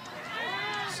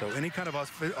 So any kind of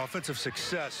offensive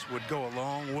success would go a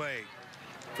long way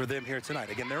for them here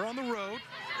tonight. Again, they're on the road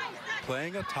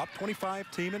playing a top 25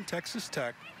 team in Texas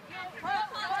Tech.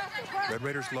 Red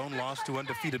Raiders' lone loss to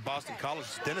undefeated Boston College.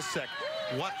 Denisek,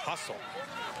 what hustle.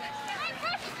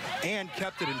 And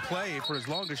kept it in play for as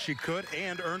long as she could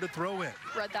and earned a throw in.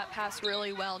 Read that pass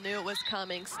really well, knew it was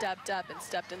coming, stepped up and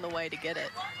stepped in the way to get it.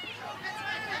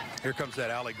 Here comes that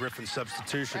Allie Griffin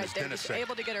substitution. Right there, just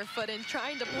able to get her foot in,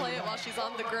 trying to play it while she's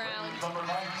on the ground.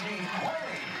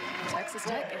 Texas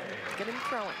Tech getting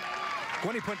throwing.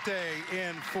 Gwenny Puente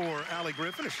in for Allie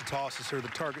Griffin as she tosses her the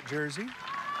target jersey.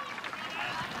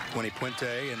 Gwenny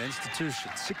Puente, an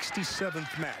institution,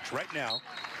 67th match. Right now,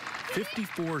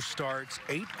 54 starts,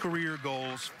 8 career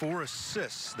goals, 4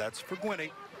 assists. That's for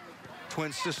Gwenny,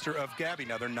 twin sister of Gabby.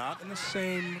 Now, they're not in the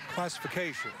same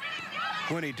classification.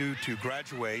 Gwenny due to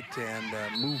graduate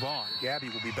and move on. Gabby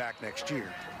will be back next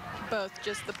year. Both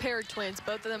just the paired twins.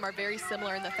 Both of them are very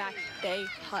similar in the fact they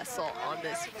hustle on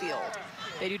this field.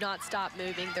 They do not stop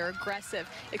moving. They're aggressive,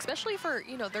 especially for,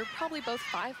 you know, they're probably both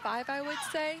 5'5", I would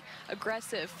say.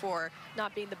 Aggressive for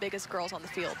not being the biggest girls on the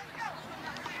field.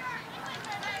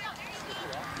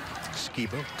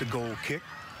 Skiba to goal kick.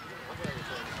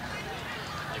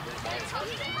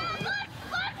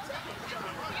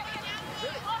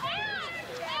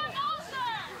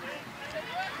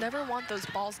 Never want those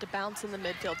balls to bounce in the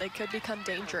midfield. They could become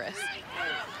dangerous.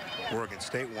 Oregon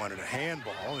State wanted a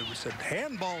handball. It was said,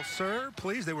 handball, sir,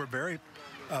 please. They were very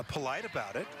polite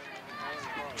about it.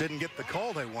 Didn't get the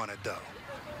call they wanted, though.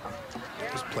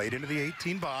 It was played into the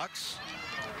 18 box.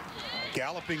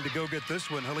 Galloping to go get this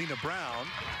one, Helena Brown.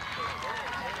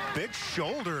 Big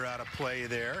shoulder out of play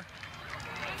there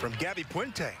from Gabby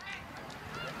Puente.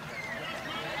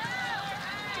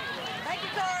 Thank you,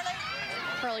 Carly.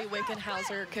 Carly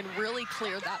Wickenhauser can really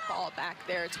clear that ball back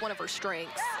there. It's one of her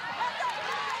strengths.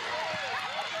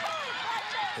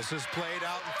 This is played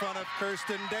out in front of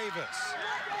Kirsten Davis.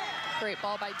 Great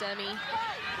ball by Demi.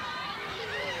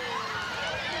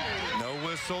 No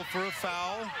whistle for a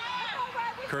foul.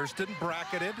 Kirsten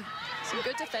bracketed. Some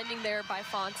good defending there by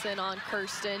Fonson on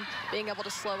Kirsten, being able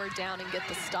to slow her down and get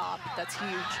the stop. That's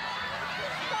huge.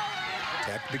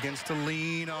 Tech begins to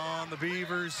lean on the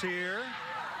Beavers here.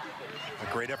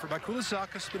 A great effort by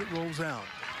Koulasakis, but it rolls out.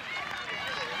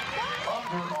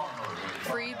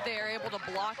 Freed there, able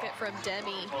to block it from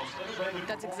Demi.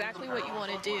 That's exactly what you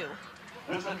want to do.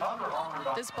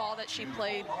 This ball that she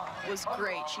played was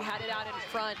great. She had it out in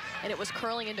front, and it was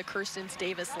curling into Kirsten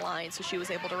Davis' line, so she was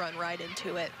able to run right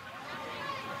into it.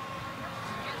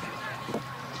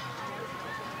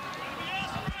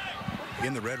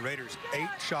 In the Red Raiders, 8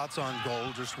 shots on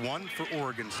goal, just 1 for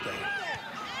Oregon State.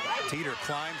 Teeter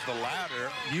climbs the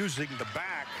ladder using the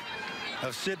back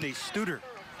of Sydney Studer.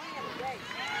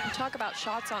 You talk about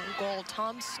shots on goal.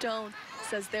 Tom Stone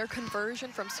says their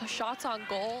conversion from shots on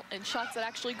goal and shots that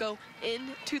actually go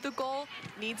into the goal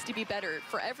needs to be better.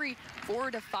 For every 4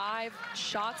 to 5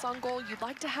 shots on goal, you'd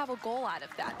like to have a goal out of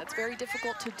that. That's very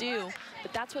difficult to do,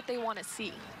 but that's what they want to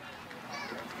see.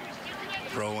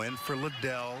 Throw in for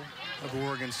Liddell of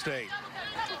Oregon State.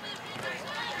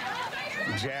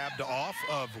 Jabbed off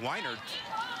of Weinert.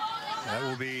 That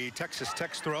will be Texas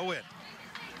Tech's throw in.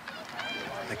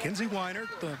 Mackenzie Weinert,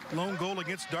 the lone goal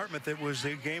against Dartmouth, it was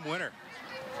the game winner.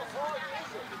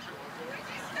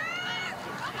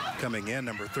 Coming in,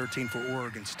 number 13 for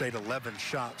Oregon State, 11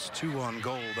 shots, 2 on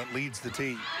goal. That leads the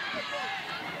team.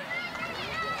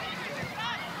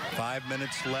 5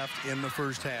 minutes left in the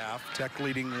first half. Tech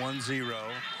leading 1-0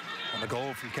 on the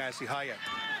goal from Cassie Hyatt.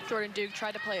 Jordan Duke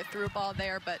tried to play a through ball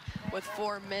there, but with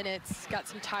 4 minutes, got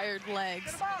some tired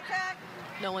legs.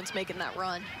 No one's making that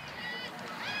run.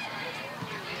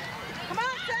 Come on,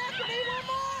 Zach, we need one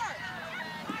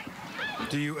more.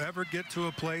 Do you ever get to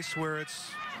a place where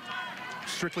it's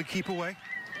strictly keep away?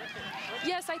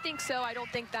 Yes, I think so. I don't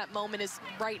think that moment is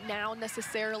right now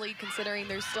necessarily, considering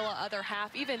there's still a other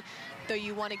half, even though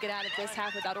you want to get out of this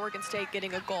half without Oregon State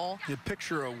getting a goal. You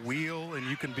picture a wheel and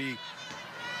you can be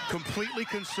completely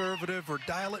conservative or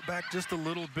dial it back just a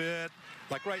little bit.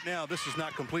 Like right now, this is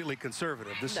not completely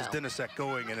conservative. This is Dinasek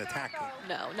going and attacking.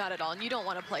 No, not at all. And you don't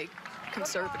want to play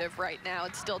conservative right now.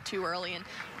 It's still too early. And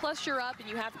plus, you're up and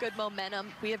you have good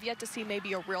momentum. We have yet to see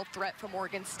maybe a real threat from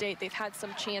Oregon State. They've had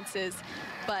some chances,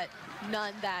 but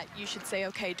none that you should say,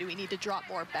 okay, do we need to drop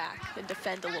more back and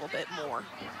defend a little bit more?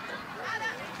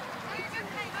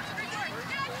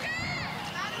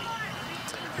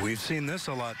 We've seen this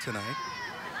a lot tonight.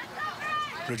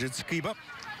 Bridget Skiba.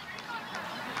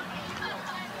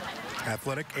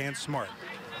 Athletic and smart.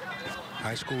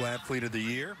 High School Athlete of the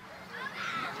Year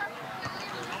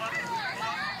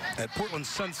at Portland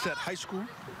Sunset High School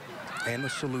and the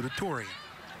salutatorian.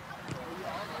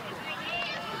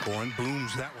 Bourne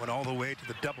booms that one all the way to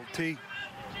the double T.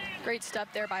 Great step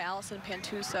there by Allison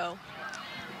Pantuso.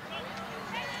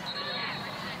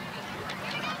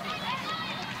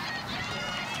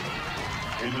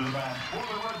 Into the match for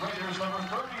the Red Raiders, number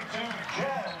 32,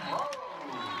 Jen Rose.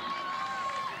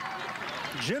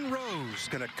 Jen Rose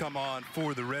going to come on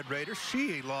for the Red Raiders.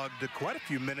 She logged quite a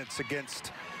few minutes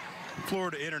against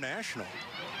Florida International.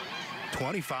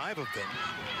 25 of them.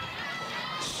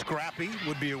 Scrappy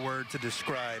would be a word to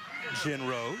describe Jen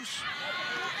Rose.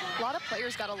 A lot of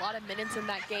players got a lot of minutes in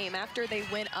that game. After they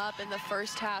went up in the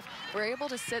first half, were able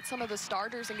to sit some of the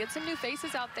starters and get some new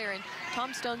faces out there, and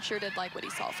Tom Stone sure did like what he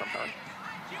saw from her.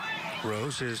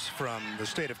 Rose is from the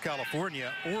state of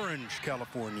California, Orange,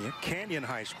 California, Canyon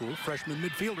High School, freshman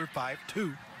midfielder,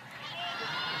 5'2".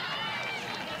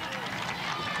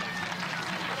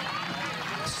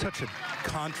 Such a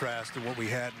contrast to what we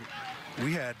had.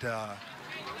 We had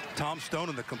Tom Stone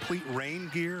in the complete rain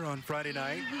gear on Friday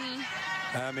night.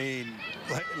 I mean,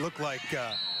 it looked like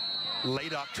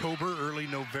late October, early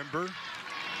November.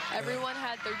 Everyone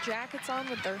had their jackets on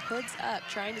with their hoods up,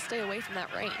 trying to stay away from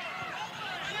that rain.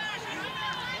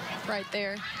 Right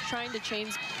there, trying to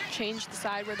change the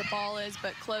side where the ball is,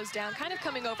 but closed down, kind of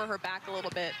coming over her back a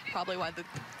little bit, probably why the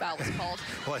foul was called.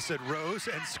 Well, I said Rose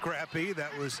and Scrappy.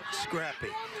 That was Scrappy,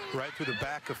 right through the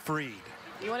back of Freed.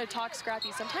 You want to talk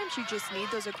Scrappy, sometimes you just need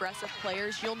those aggressive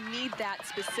players. You'll need that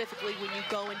specifically when you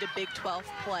go into Big 12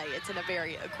 play. It's in a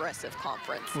very aggressive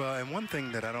conference. Well, and one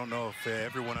thing that I don't know if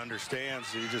everyone understands,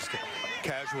 you're just a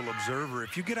casual observer.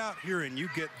 If you get out here and you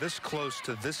get this close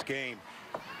to this game,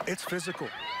 it's physical.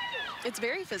 It's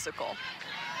very physical.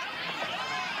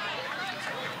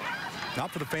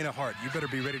 Not for the faint of heart. You better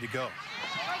be ready to go.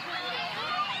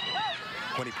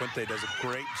 Winnie Puente does a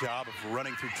great job of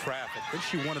running through traffic. Then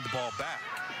she wanted the ball back.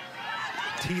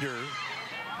 Teeter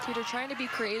trying to be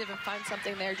creative and find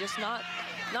something there, just not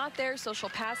there, so she'll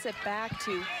pass it back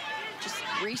to just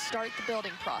restart the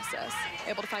building process.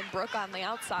 Able to find Brooke on the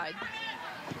outside.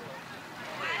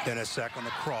 Dinasek on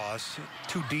the cross,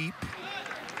 too deep.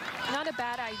 Not a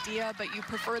bad idea, but you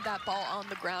prefer that ball on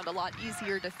the ground, a lot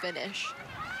easier to finish.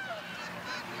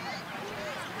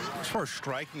 As far as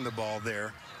striking the ball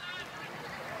there,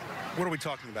 what are we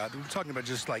talking about? We're talking about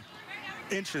just like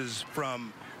inches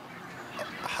from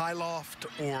high loft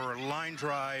or line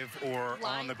drive or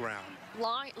on the ground?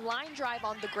 Line drive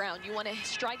on the ground. You want to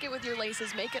strike it with your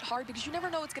laces, make it hard, because you never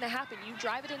know what's going to happen. You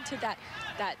drive it into that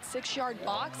 6-yard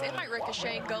box, it might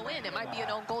ricochet and go in. It might be an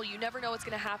own goal. You never know what's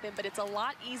going to happen, but it's a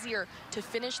lot easier to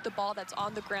finish the ball that's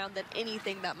on the ground than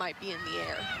anything that might be in the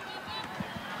air.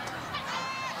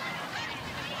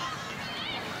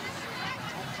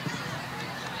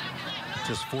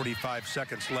 Just 45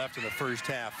 seconds left in the first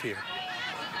half here.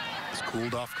 It's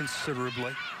cooled off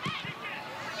considerably.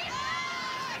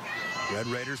 Red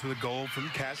Raiders with a goal from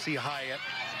Cassie Hyatt.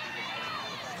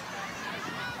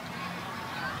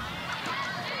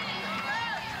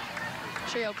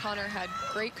 Shea O'Connor had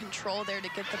great control there to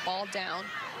get the ball down.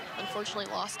 Unfortunately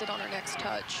lost it on her next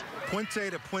touch. Puente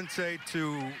to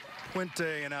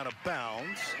Puente and out of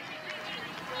bounds.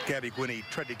 Gabby Gwinney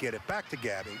tried to get it back to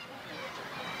Gabby.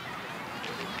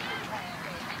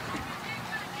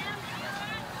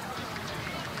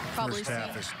 Probably First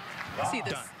half is see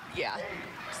this. done. Yeah.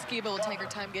 Skiba will take her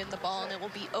time getting the ball, and it will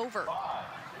be over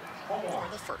for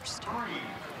the first. 3,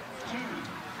 2,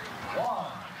 1.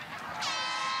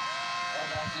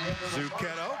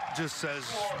 Zucchetto just says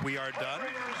we are done.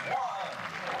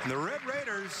 And the Red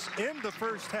Raiders end the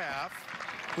first half,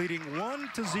 leading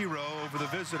 1-0 over the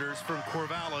visitors from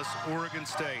Corvallis, Oregon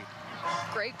State.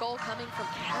 Great goal coming from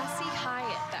Cassie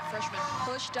Hyatt. That freshman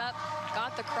pushed up,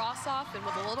 got the cross off, and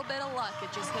with a little bit of luck,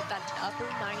 it just hit that upper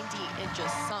 90 and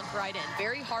just sunk right in.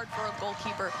 Very hard for a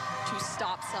goalkeeper to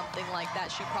stop something like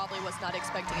that. She probably was not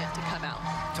expecting it to come out.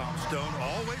 Tom Stone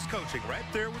always coaching right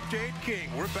there with Jade King.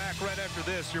 We're back right after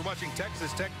this. You're watching Texas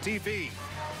Tech TV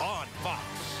on Fox.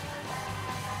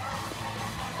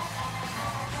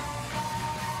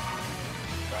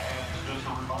 Fans, just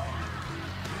a reminder,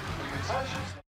 the concessions